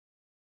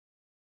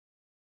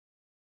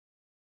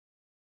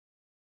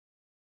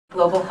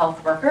global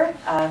health worker,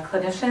 a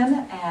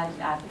clinician and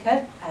an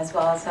advocate, as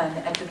well as an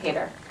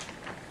educator.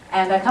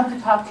 And I come to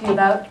talk to you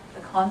about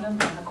the condom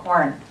and the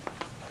corn.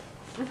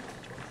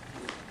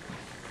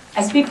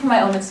 I speak from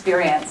my own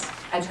experience.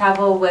 I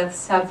travel with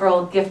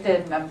several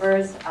gifted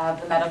members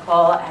of the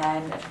medical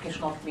and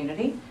educational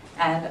community,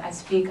 and I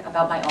speak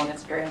about my own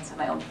experience and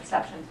my own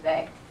perception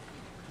today.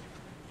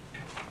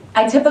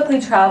 I typically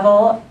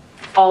travel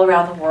all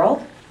around the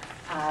world,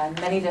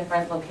 many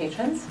different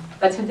locations,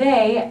 but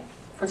today,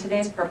 for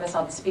today's purpose,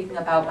 I'll be speaking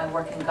about my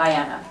work in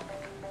Guyana.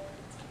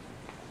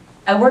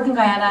 I work in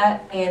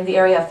Guyana in the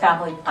area of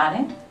family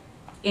planning,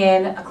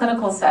 in a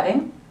clinical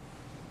setting.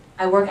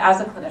 I work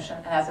as a clinician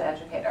and as an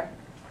educator.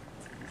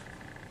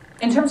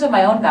 In terms of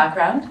my own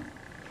background,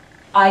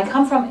 I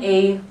come from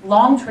a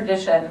long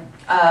tradition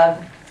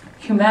of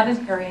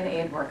humanitarian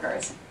aid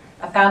workers,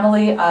 a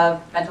family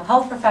of mental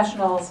health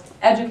professionals,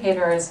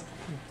 educators,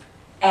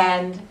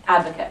 and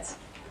advocates.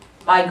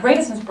 My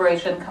greatest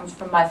inspiration comes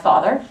from my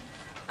father,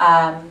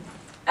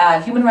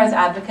 a human rights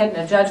advocate and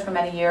a judge for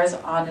many years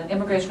on an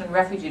immigration and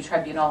refugee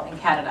tribunal in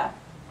Canada.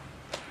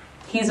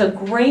 He's a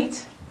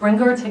great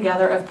bringer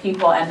together of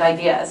people and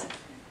ideas,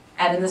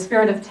 and in the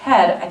spirit of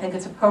TED, I think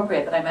it's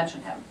appropriate that I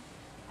mention him.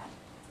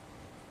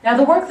 Now,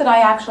 the work that I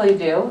actually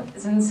do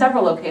is in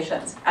several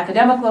locations,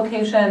 academic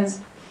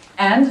locations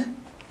and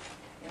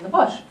in the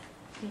bush.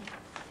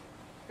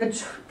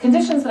 The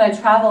conditions that I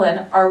travel in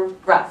are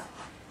rough.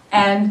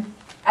 And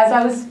as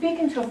I was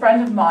speaking to a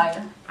friend of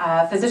mine,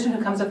 a physician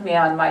who comes with me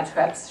on my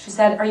trips, she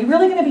said, "Are you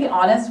really going to be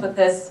honest with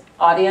this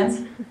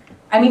audience?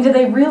 I mean, do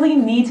they really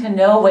need to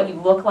know what you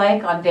look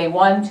like on day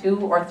 1,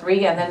 2, or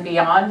 3, and then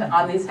beyond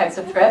on these types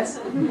of trips,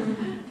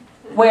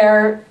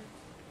 where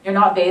you're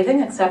not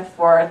bathing except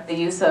for the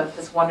use of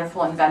this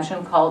wonderful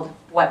invention called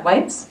wet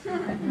wipes?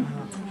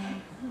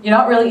 You're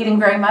not really eating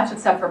very much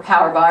except for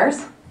power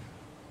bars,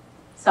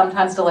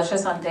 sometimes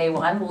delicious on day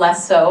 1,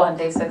 less so on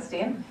day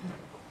 16.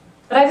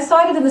 But I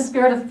decided in the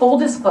spirit of full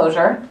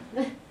disclosure,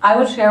 I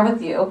would share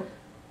with you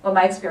what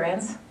my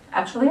experience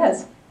actually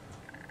is.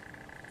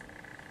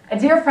 A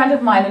dear friend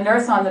of mine, a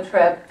nurse on the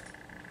trip,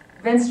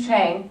 Vince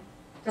Chang,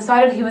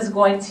 decided he was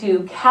going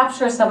to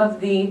capture some of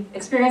the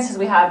experiences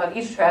we have on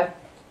each trip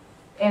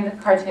in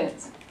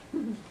cartoons.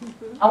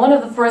 On one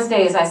of the first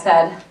days, I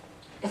said,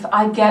 if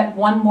I get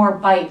one more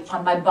bite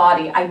on my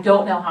body, I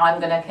don't know how I'm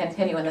going to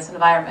continue in this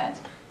environment.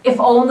 If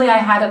only I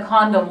had a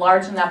condom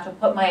large enough to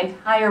put my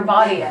entire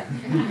body in.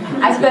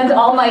 I spend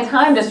all my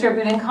time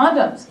distributing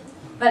condoms,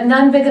 but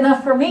none big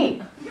enough for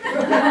me.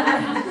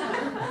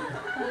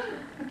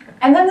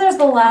 And then there's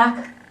the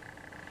lack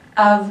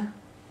of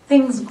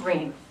things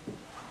green.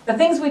 The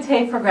things we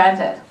take for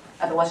granted,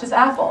 a delicious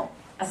apple,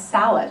 a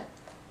salad,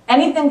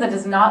 anything that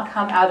does not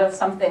come out of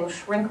something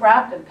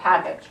shrink-wrapped and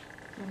packaged.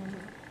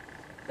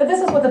 But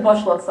this is what the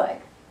bush looks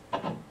like.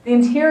 The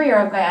interior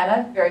of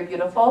Guyana, very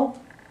beautiful.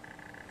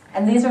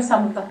 And these are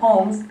some of the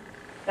homes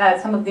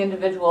that some of the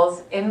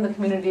individuals in the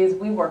communities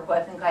we work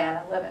with in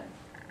Guyana live in.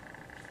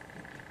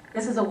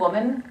 This is a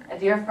woman, a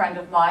dear friend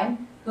of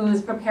mine,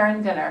 who's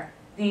preparing dinner.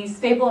 The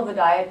staple of the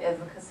diet is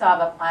the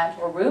cassava plant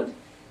or root,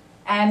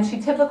 and she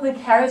typically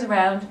carries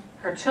around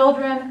her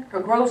children,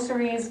 her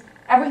groceries,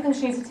 everything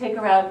she needs to take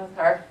around with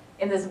her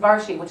in this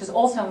barshi, which is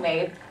also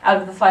made out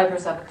of the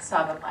fibers of a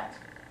cassava plant.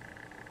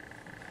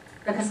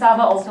 The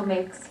cassava also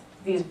makes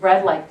these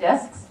bread-like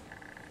discs.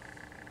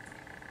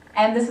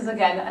 And this is,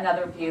 again,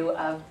 another view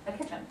of a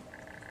kitchen.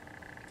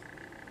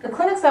 The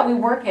clinics that we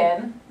work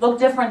in look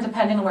different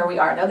depending on where we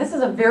are. Now, this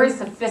is a very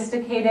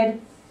sophisticated,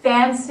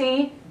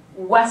 fancy,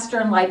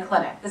 Western-like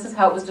clinic. This is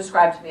how it was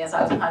described to me as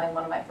I was planning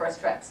one of my first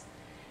trips.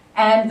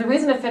 And the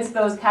reason it fits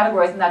those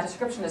categories in that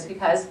description is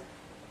because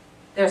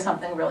there's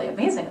something really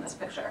amazing in this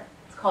picture.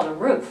 It's called a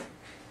roof.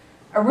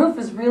 A roof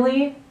is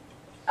really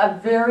a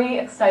very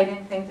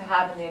exciting thing to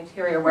have in the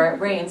interior where it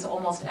rains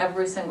almost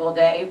every single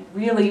day,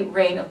 really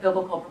rain of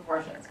biblical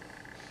proportions.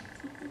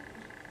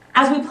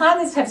 As we plan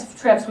these types of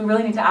trips, we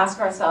really need to ask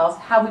ourselves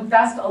how we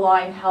best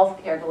align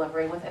healthcare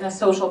delivery within a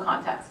social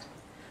context.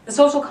 The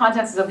social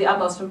context is of the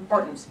utmost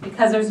importance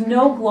because there's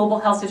no global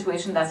health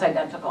situation that's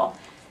identical.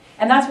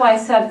 And that's why I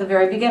said at the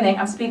very beginning,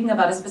 I'm speaking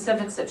about a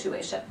specific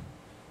situation.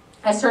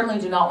 I certainly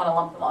do not want to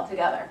lump them all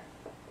together.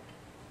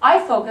 I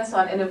focus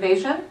on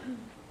innovation,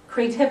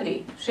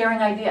 creativity, sharing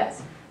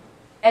ideas,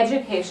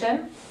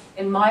 education,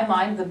 in my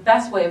mind, the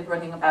best way of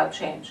bringing about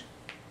change.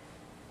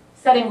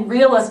 Setting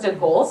realistic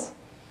goals,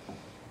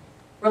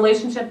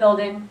 relationship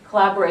building,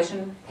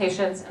 collaboration,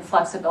 patience, and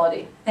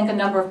flexibility. I think a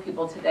number of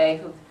people today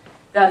who've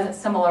done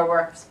similar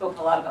work spoke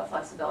a lot about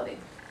flexibility.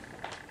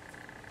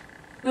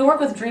 We work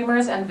with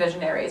dreamers and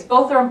visionaries.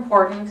 Both are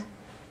important.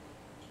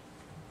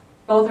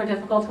 Both are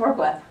difficult to work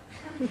with.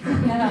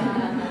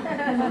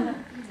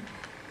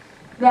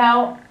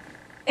 Now,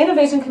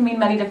 innovation can mean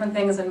many different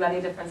things in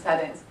many different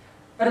settings.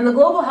 But in the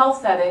global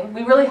health setting,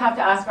 we really have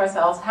to ask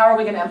ourselves, how are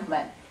we going to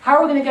implement? How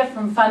are we going to get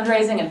from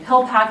fundraising and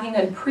pill packing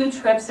and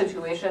pre-trip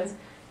situations,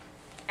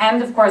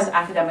 and of course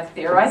academic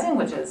theorizing,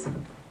 which is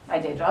my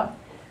day job,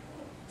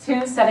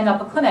 to setting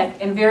up a clinic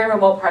in very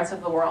remote parts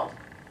of the world?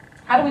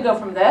 How do we go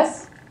from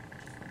this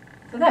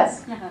to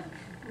this?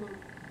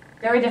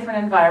 Very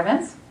different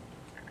environments.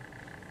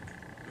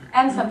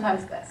 And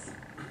sometimes this.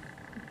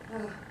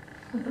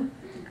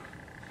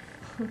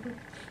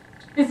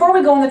 Before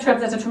we go on the trip,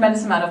 there's a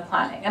tremendous amount of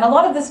planning. And a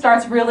lot of this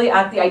starts really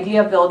at the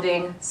idea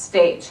building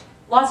stage.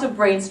 Lots of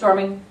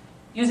brainstorming,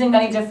 using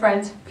many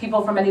different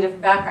people from many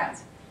different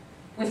backgrounds.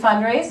 We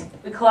fundraise,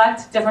 we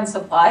collect different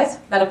supplies,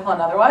 medical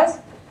and otherwise.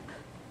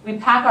 We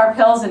pack our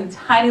pills in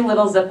tiny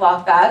little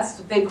Ziploc bags.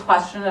 It's a big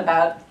question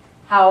about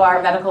how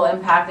our medical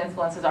impact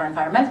influences our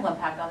environmental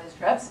impact on these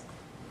trips.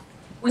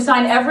 We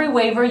sign every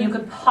waiver you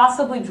could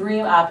possibly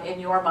dream up in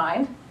your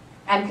mind,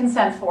 and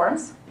consent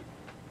forms,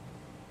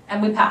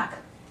 and we pack.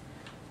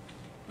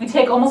 We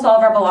take almost all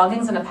of our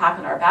belongings in a pack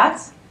on our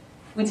backs.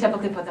 We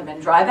typically put them in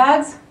dry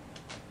bags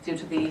due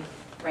to the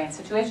rain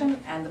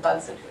situation and the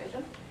bug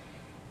situation.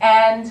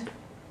 And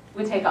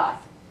we take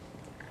off.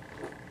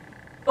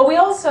 But we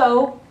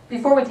also,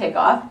 before we take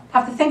off,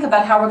 have to think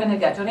about how we're going to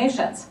get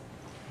donations.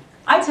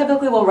 I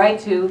typically will write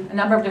to a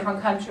number of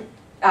different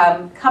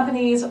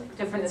companies,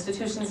 different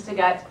institutions to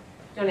get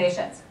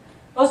donations.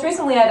 Most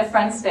recently, I had a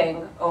friend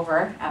staying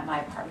over at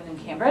my apartment in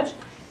Cambridge.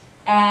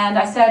 And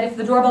I said, if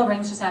the doorbell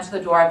rings, just answer the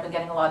door. I've been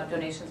getting a lot of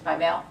donations by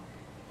mail.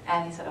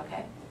 And he said,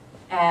 okay.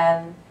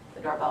 And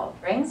the doorbell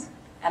rings.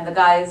 And the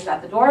guy's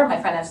at the door. My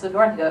friend answers the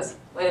door and he goes,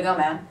 way to go,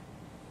 man.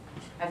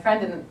 My friend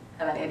didn't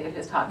have any idea what he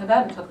was talking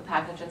about and took the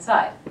package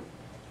inside.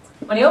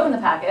 When he opened the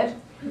package,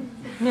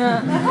 he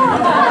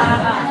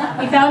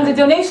found a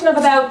donation of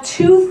about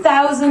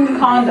 2,000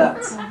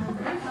 condoms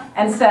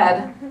and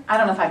said, I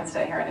don't know if I can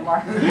stay here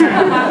anymore.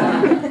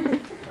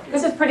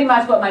 This is pretty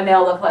much what my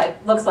mail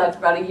looks like for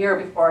about a year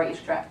before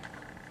each trip.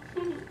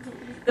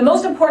 The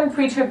most important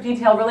pre-trip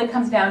detail really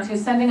comes down to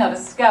sending out a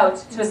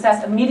scout to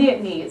assess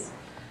immediate needs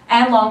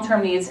and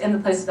long-term needs in the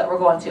places that we're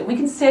going to. We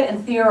can sit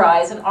and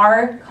theorize in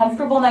our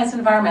comfortable, nice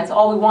environments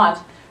all we want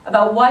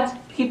about what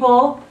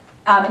people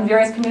in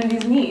various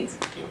communities need.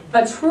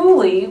 But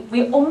truly,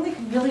 we only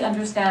can really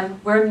understand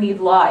where need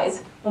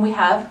lies when we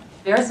have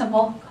very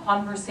simple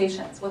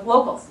conversations with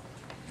locals.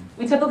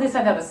 We typically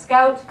send out a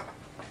scout.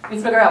 We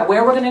figure out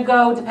where we're going to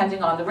go,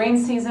 depending on the rain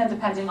season,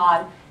 depending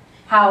on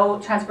how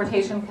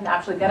transportation can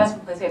actually get us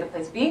from place A to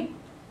place B.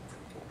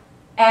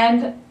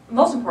 And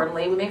most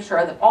importantly, we make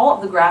sure that all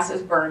of the grass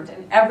is burned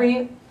in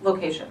every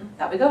location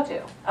that we go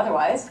to.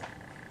 Otherwise,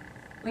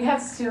 we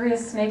have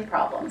serious snake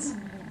problems.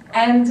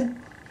 And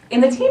in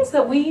the teams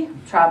that we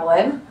travel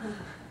in,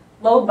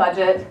 low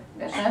budget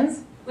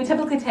missions, we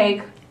typically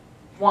take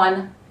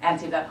one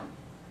antivenom.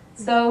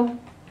 So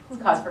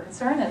it's cause for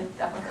concern and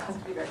definitely cause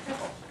to be very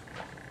careful.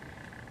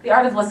 The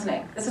art of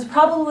listening. This is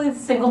probably the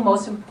single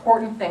most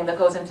important thing that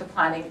goes into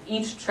planning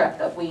each trip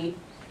that we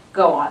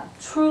go on.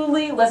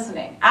 Truly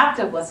listening,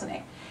 active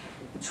listening,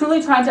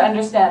 truly trying to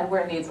understand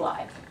where needs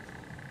lie.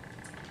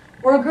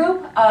 We're a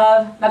group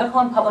of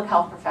medical and public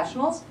health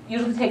professionals,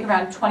 usually take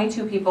around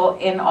 22 people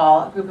in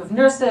all, a group of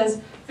nurses,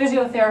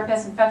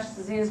 physiotherapists, infectious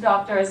disease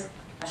doctors,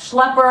 a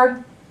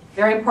schlepper,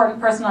 very important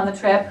person on the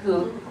trip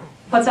who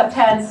puts up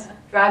tents,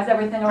 drags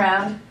everything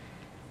around,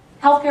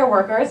 healthcare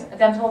workers, a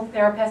dental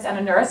therapist, and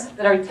a nurse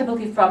that are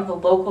typically from the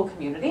local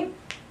community,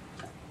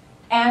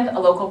 and a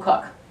local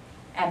cook.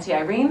 Auntie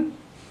Irene,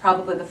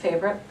 probably the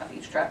favorite of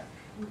each trip.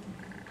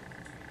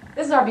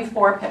 This is our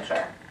before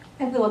picture. I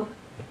think we look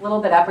a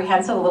little bit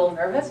apprehensive, a little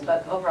nervous,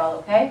 but overall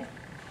okay.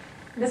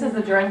 This is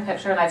the during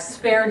picture, and I've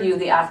spared you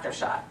the after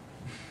shot.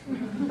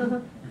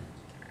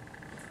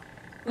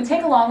 We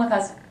take along with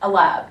us a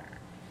lab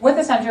with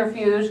a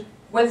centrifuge,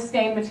 with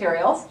stained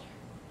materials.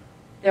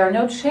 There are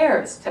no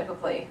chairs,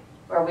 typically,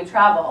 where we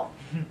travel.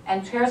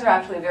 And chairs are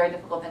actually a very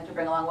difficult thing to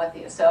bring along with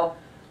you. So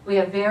we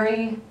have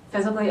very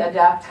physically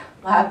adept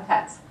lab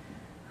techs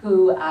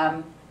who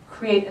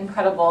create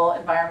incredible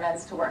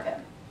environments to work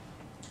in.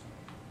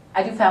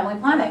 I do family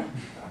planning.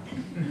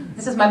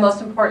 This is my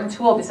most important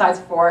tool besides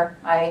for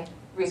my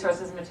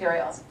resources and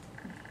materials.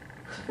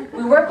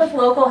 We work with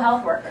local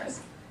health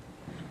workers.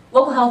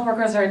 Local health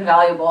workers are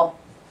invaluable.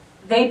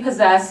 They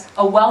possess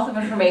a wealth of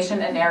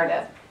information and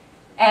narrative.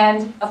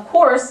 And, of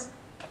course,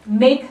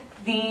 make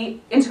the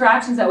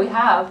interactions that we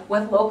have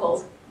with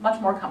locals much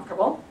more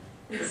comfortable,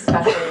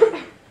 especially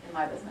in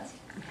my business.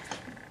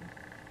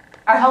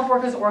 Our health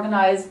workers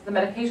organize the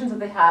medications that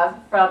they have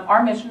from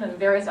our mission and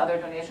various other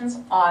donations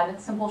on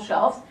simple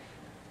shelves.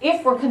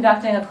 If we're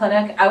conducting a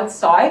clinic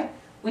outside,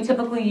 we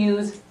typically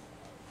use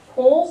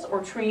poles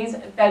or trees,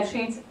 bed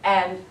sheets,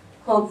 and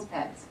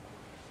clothespins.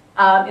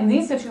 In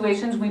these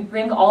situations, we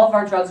bring all of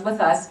our drugs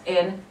with us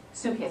in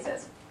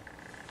suitcases.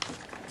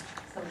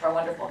 Some of our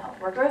wonderful health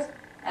workers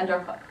and our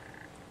cook.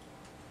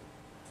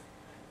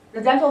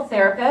 The dental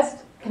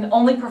therapist can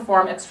only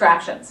perform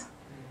extractions.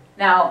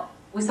 Now,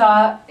 we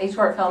saw a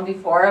short film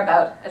before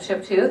about a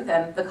chipped tooth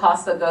and the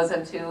cost that goes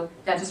into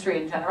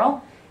dentistry in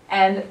general.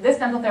 And this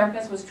dental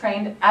therapist was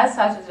trained as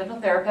such as a dental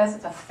therapist.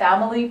 It's a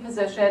family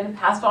position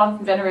passed on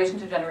from generation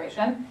to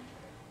generation.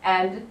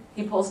 And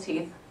he pulls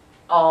teeth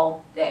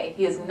all day.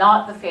 He is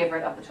not the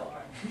favorite of the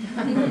children.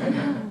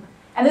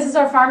 And this is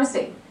our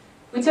pharmacy.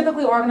 We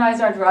typically organize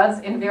our drugs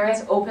in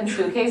various open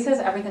suitcases.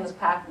 Everything is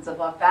packed in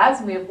Ziploc bags.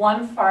 And we have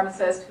one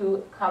pharmacist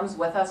who comes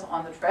with us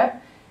on the trip.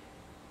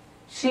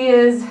 She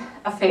is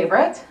a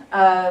favorite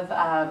of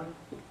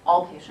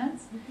all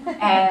patients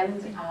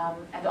and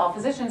all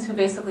physicians who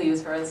basically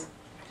use her as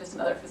just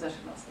another physician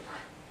most of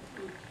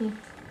the time.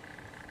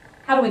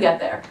 How do we get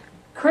there?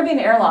 Caribbean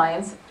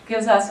Airlines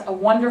gives us a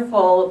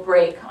wonderful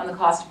break on the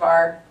cost of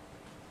our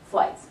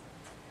flights.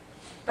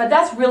 But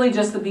that's really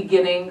just the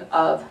beginning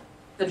of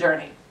the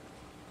journey.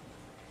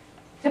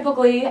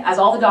 Typically, as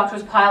all the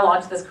doctors pile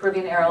onto this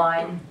Caribbean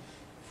airline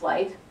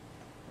flight,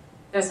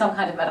 there's some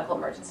kind of medical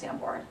emergency on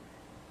board.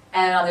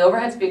 And on the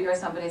overhead speaker,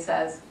 somebody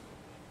says,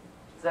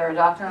 "Is there a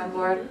doctor on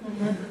board?"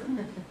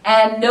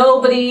 And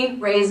nobody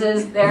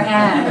raises their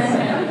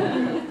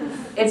hands.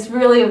 It's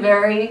really a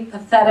very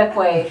pathetic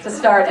way to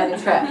start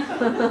any trip.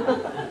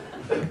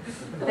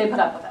 But they put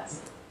up with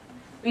us.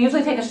 We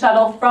usually take a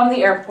shuttle from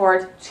the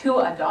airport to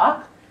a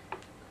dock,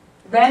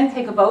 then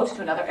take a boat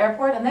to another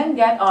airport, and then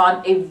get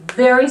on a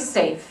very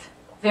safe,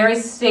 very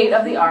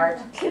state-of-the-art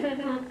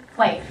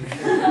plane.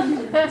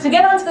 To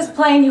get onto this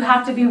plane, you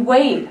have to be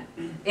weighed.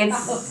 It's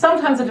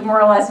sometimes a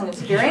demoralizing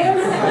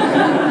experience,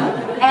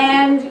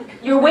 and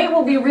your weight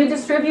will be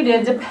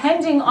redistributed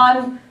depending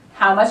on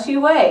how much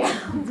you weigh.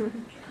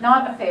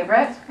 Not a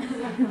favorite.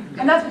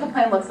 And that's what the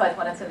plane looks like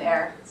when it's in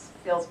air. It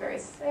feels very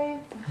safe.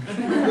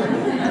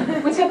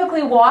 We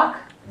typically walk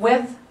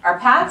with our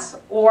packs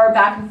or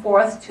back and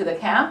forth to the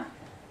camp.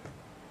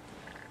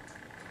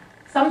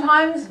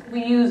 Sometimes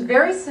we use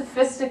very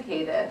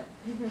sophisticated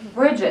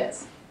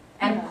bridges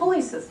and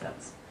pulley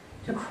systems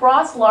to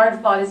cross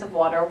large bodies of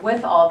water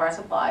with all of our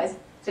supplies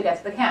to get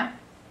to the camp.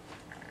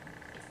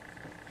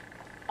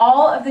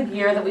 All of the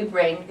gear that we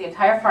bring, the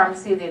entire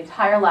pharmacy, the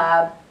entire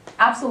lab,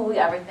 absolutely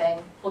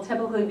everything, will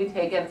typically be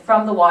taken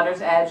from the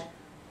water's edge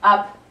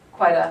up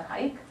quite a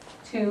hike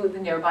to the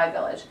nearby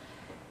village.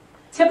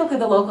 Typically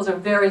the locals are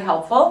very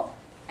helpful,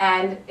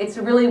 and it's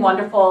a really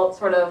wonderful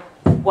sort of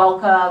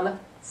welcome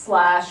 /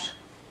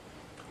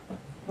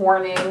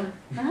 warning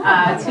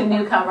to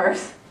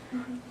newcomers.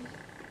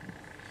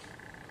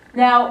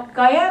 Now,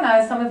 Guyana,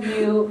 as some of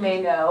you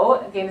may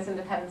know, gained its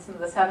independence in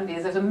the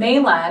 70s. There's a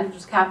mainland, which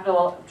is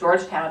capital of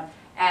Georgetown,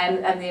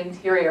 and the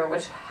interior,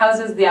 which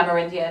houses the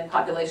Amerindian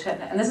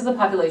population. And this is a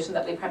population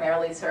that we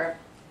primarily serve.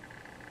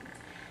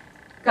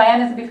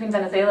 Guyana is between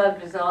Venezuela,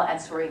 Brazil, and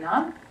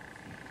Suriname.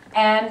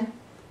 And,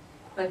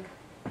 quick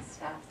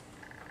stats.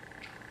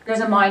 There's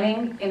a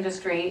mining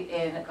industry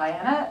in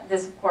Guyana.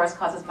 This, of course,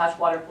 causes much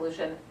water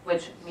pollution,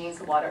 which means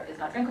the water is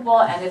not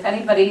drinkable. And if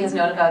anybody has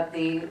known about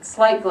the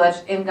slight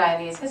glitch in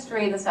Guyanese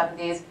history in the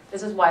 70s,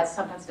 this is why it's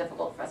sometimes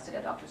difficult for us to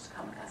get doctors to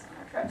come with us on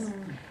our trips.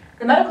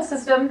 The medical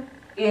system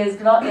is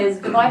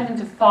divided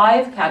into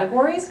 5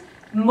 categories,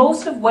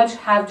 most of which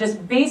have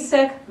just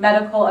basic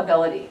medical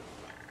ability.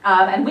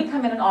 And we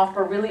come in and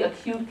offer really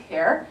acute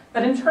care,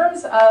 but in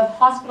terms of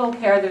hospital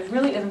care, there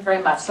really isn't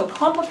very much. So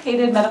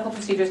complicated medical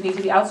procedures need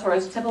to be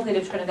outsourced, typically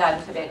to Trinidad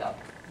and Tobago.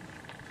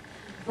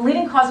 The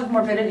leading cause of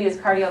morbidity is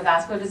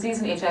cardiovascular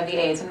disease and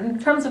HIV/AIDS. And in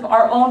terms of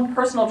our own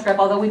personal trip,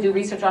 although we do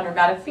research on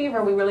rheumatic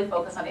fever, we really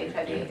focus on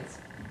HIV/AIDS.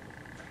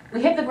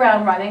 We hit the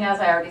ground running, as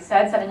I already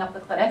said, setting up the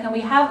clinic, and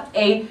we have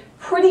a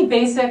pretty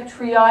basic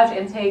triage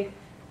intake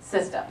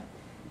system.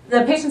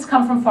 The patients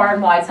come from far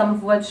and wide, some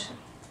of which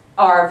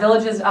are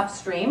villages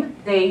upstream.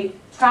 They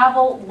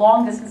travel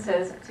long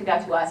distances to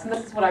get to us, and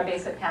this is what our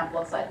basic camp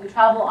looks like. We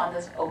travel on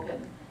this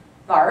open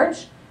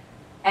barge,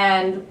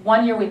 and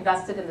one year we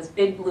invested in this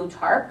big blue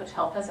tarp, which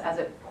helped us as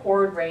it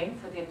poured rain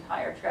for the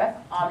entire trip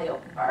on the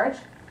open barge,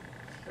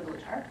 the blue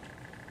tarp.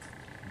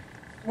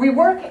 We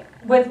work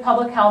with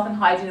public health and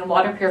hygiene and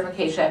water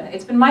purification.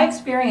 It's been my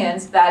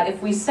experience that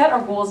if we set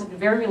our goals in a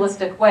very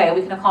realistic way,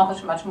 we can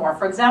accomplish much more.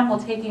 For example,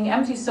 taking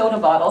empty soda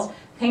bottles,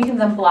 painting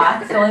them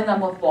black, filling them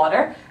with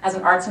water as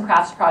an arts and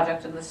crafts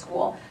project in the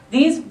school.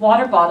 These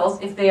water bottles,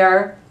 if they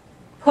are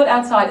put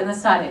outside in the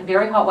sun in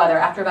very hot weather,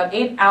 after about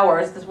 8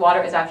 hours, this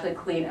water is actually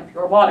clean and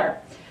pure water.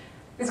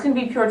 This can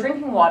be pure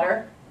drinking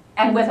water,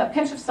 and with a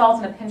pinch of salt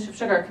and a pinch of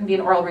sugar, it can be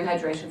an oral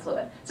rehydration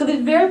fluid. So these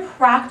very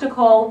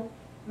practical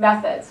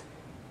methods.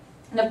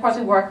 And of course,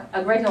 we work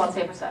a great deal on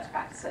safer sex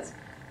practices.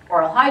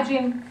 Oral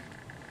hygiene,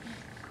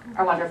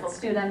 our wonderful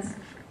students.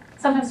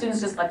 Sometimes students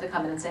just like to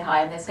come in and say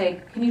hi, and they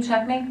say, "Can you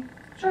check me?"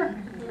 Sure.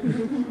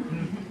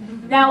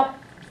 Now,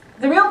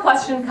 the real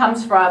question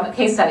comes from a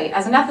case study.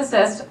 As an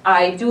ethicist,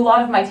 I do a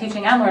lot of my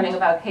teaching and learning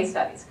about case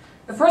studies.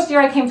 The first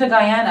year I came to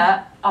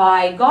Guyana,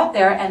 I got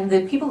there, and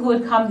the people who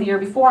had come the year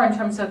before in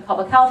terms of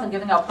public health and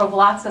giving out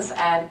prophylaxis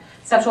and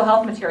sexual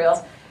health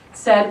materials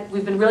said,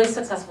 "We've been really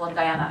successful in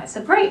Guyana." I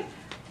said, "Great."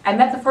 I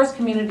met the first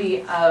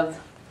community of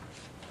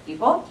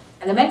people,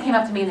 and the men came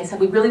up to me and they said,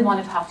 "We really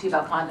want to talk to you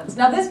about condoms."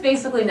 Now, this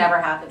basically never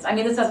happens. I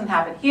mean, this doesn't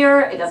happen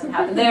here, it doesn't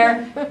happen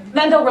there.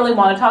 Men don't really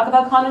want to talk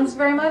about condoms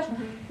very much.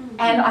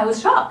 And I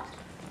was shocked.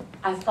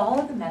 I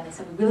followed the men, they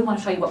said, "We really want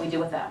to show you what we do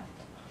with them."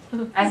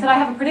 I said, "I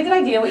have a pretty good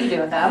idea what you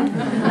do with them.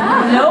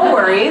 No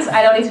worries,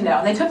 I don't need to know."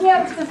 And they took me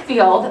out into the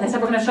field and they said,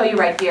 "We're going to show you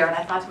right here." And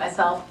I thought to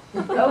myself,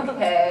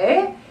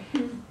 okay.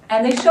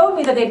 And they showed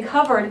me that they'd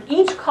covered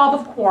each cob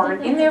of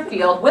corn in their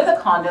field with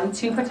a condom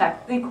to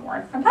protect the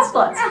corn from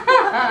pestilence.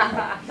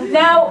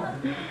 Now,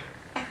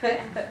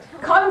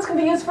 condoms can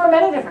be used for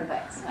many different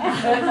things.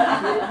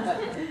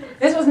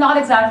 This was not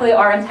exactly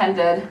our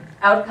intended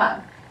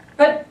outcome.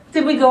 But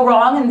did we go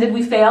wrong and did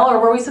we fail or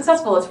were we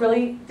successful? It's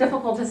really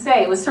difficult to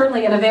say. It was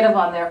certainly innovative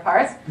on their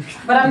parts,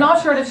 but I'm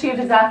not sure it achieved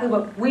exactly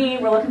what we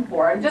were looking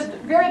for. And just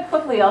very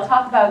quickly, I'll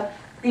talk about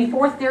the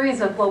 4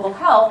 theories of global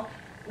health,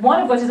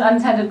 one of which is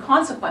unintended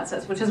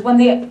consequences, which is when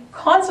the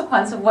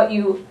consequence of what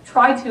you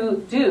try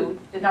to do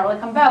did not really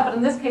come about, but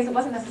in this case, it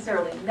wasn't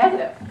necessarily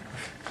negative.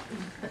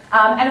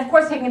 And of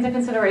course, taking into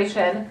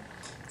consideration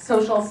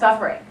social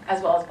suffering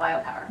as well as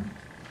biopower.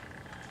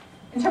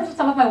 In terms of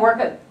some of my work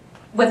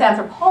with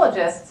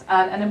anthropologists,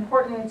 an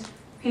important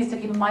piece to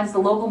keep in mind is the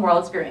local moral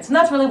experience. And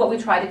that's really what we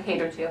try to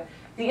cater to.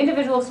 The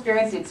individual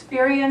experience, the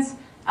experience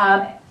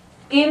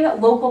in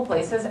local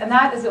places, and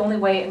that is the only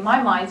way, in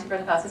my mind, to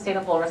bring about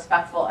sustainable,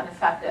 respectful, and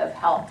effective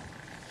health.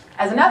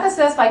 As an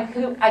ethicist,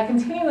 I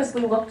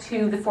continuously look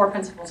to the 4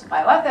 principles of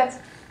bioethics: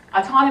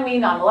 autonomy,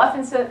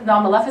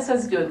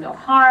 non-maleficence, doing no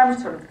harm,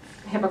 sort of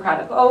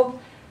Hippocratic oath,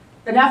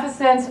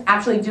 beneficence,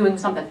 actually doing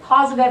something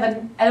positive,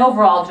 and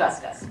overall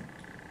justice.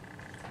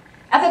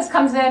 Ethics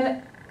comes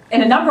in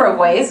a number of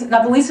ways,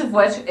 not the least of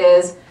which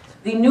is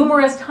the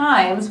numerous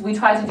times we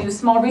try to do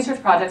small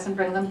research projects and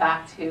bring them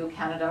back to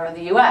Canada or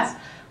the US.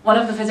 One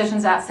of the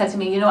physicians said to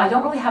me, I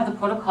don't really have the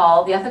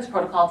protocol, the ethics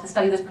protocol, to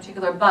study this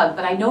particular bug,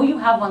 but I know you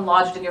have one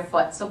lodged in your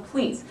foot, so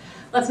please,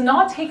 let's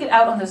not take it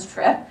out on this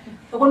trip,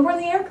 but when we're in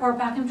the airport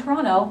back in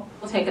Toronto,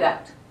 we'll take it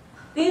out.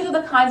 These are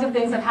the kinds of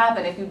things that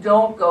happen if you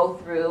don't go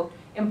through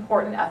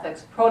important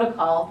ethics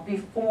protocol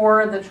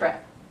before the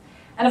trip.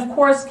 And of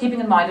course, keeping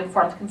in mind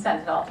informed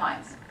consent at all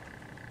times.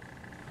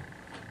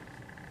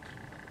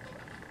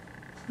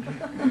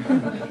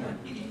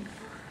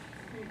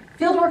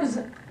 Fieldwork is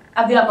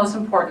of the utmost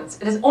importance.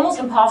 It is almost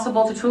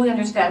impossible to truly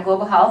understand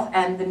global health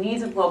and the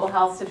needs of global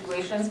health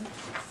situations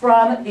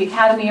from the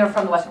academy or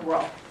from the Western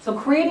world. So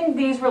creating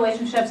these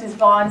relationships, these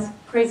bonds,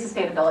 creates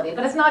sustainability.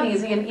 But it's not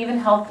easy, and even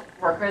health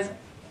workers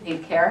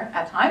need care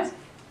at times.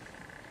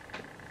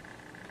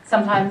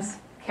 Sometimes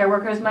care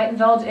workers might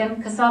indulge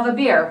in cassava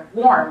beer,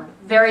 warm,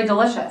 very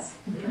delicious.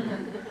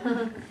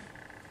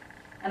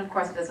 And of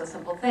course, it is the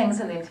simple things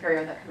in the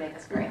interior that can make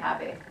us very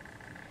happy.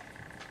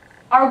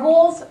 Our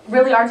goals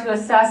really are to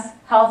assess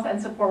health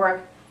and support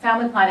work,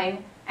 family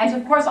planning, and to,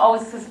 of course,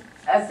 always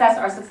assess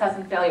our success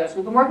and failures.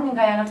 We've been working in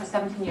Guyana for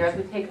 17 years.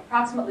 We take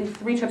approximately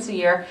 3 trips a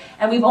year,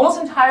 and we've almost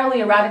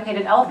entirely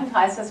eradicated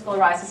elephantiasis,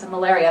 filariasis, and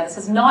malaria. This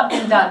has not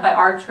been done by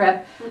our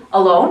trip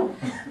alone.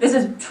 This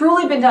has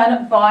truly been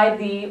done by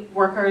the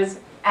workers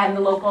and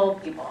the local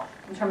people,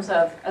 in terms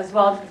of, as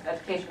well as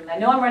education. I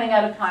know I'm running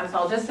out of time, so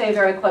I'll just say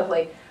very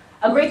quickly,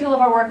 a great deal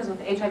of our work is with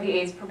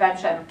HIV/AIDS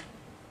prevention,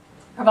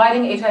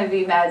 providing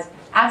HIV meds,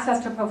 access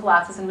to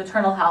prophylaxis and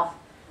maternal health,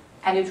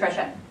 and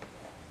nutrition.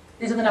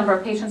 These are the number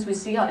of patients we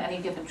see on any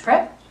given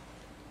trip.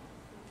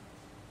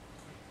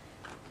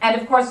 And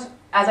of course,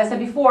 as I said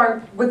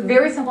before, with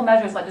very simple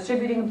measures like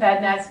distributing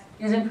bed nets,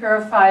 using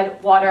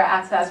purified water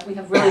access, we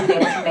have really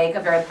been able to make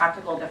a very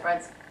practical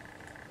difference.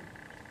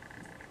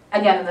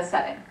 Again, in this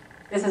setting.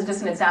 This is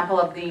just an example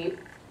of the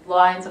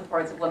lines of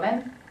hordes of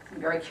women, some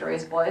very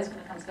curious boys when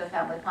it comes to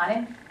family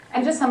planning,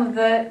 and just some of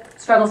the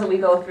struggles that we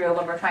go through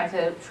when we're trying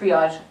to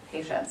triage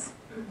patients.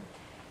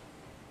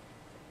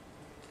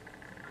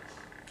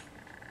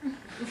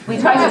 We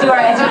try to do our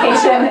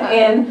education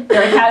in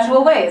very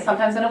casual ways,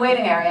 sometimes in a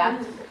waiting area.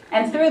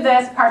 And through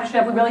this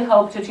partnership, we really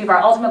hope to achieve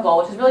our ultimate goal,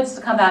 which is really just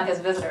to come back as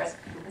visitors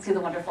and see the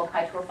wonderful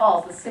Kaitour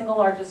Falls, the single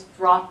largest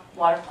drop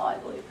waterfall, I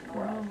believe, in the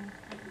world.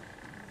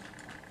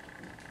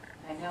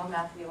 I know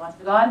Matthew wants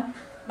to go on.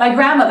 My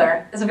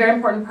grandmother is a very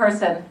important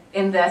person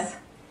in this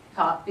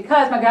talk,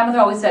 because my grandmother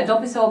always said,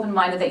 don't be so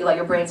open-minded that you let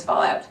your brains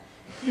fall out.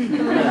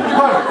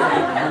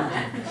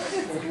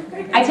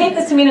 I take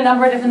this to mean a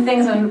number of different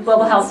things in a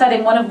global health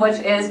setting, one of which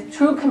is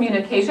true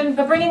communication,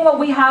 but bringing what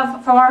we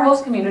have from our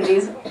host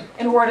communities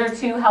in order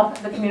to help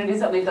the communities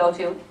that we go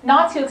to.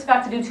 Not to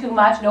expect to do too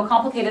much, no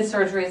complicated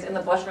surgeries in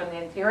the bush or in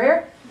the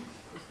interior.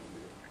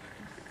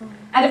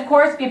 And of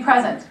course, be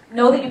present.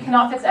 Know that you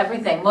cannot fix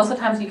everything. Most of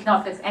the times you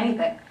cannot fix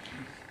anything.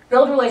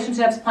 Build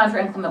relationships, plan for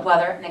inclement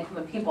weather, and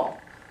inclement people.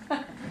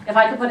 If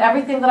I could put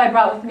everything that I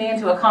brought with me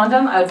into a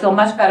condom, I would feel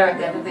much better at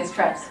the end of these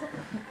trips.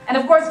 And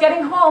of course,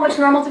 getting home, it's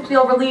normal to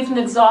feel relieved and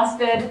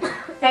exhausted,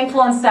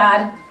 thankful and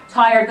sad,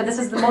 tired, but this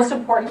is the most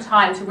important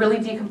time to really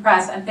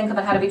decompress and think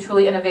about how to be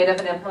truly innovative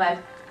and implement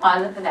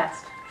on the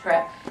next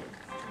trip.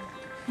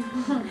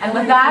 And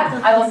with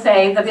that, I will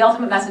say that the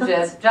ultimate message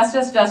is,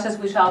 justice, justice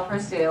we shall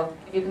pursue.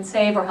 If you can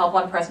save or help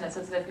one person, it's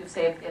as if you've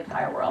saved the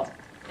entire world.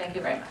 Thank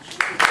you very much.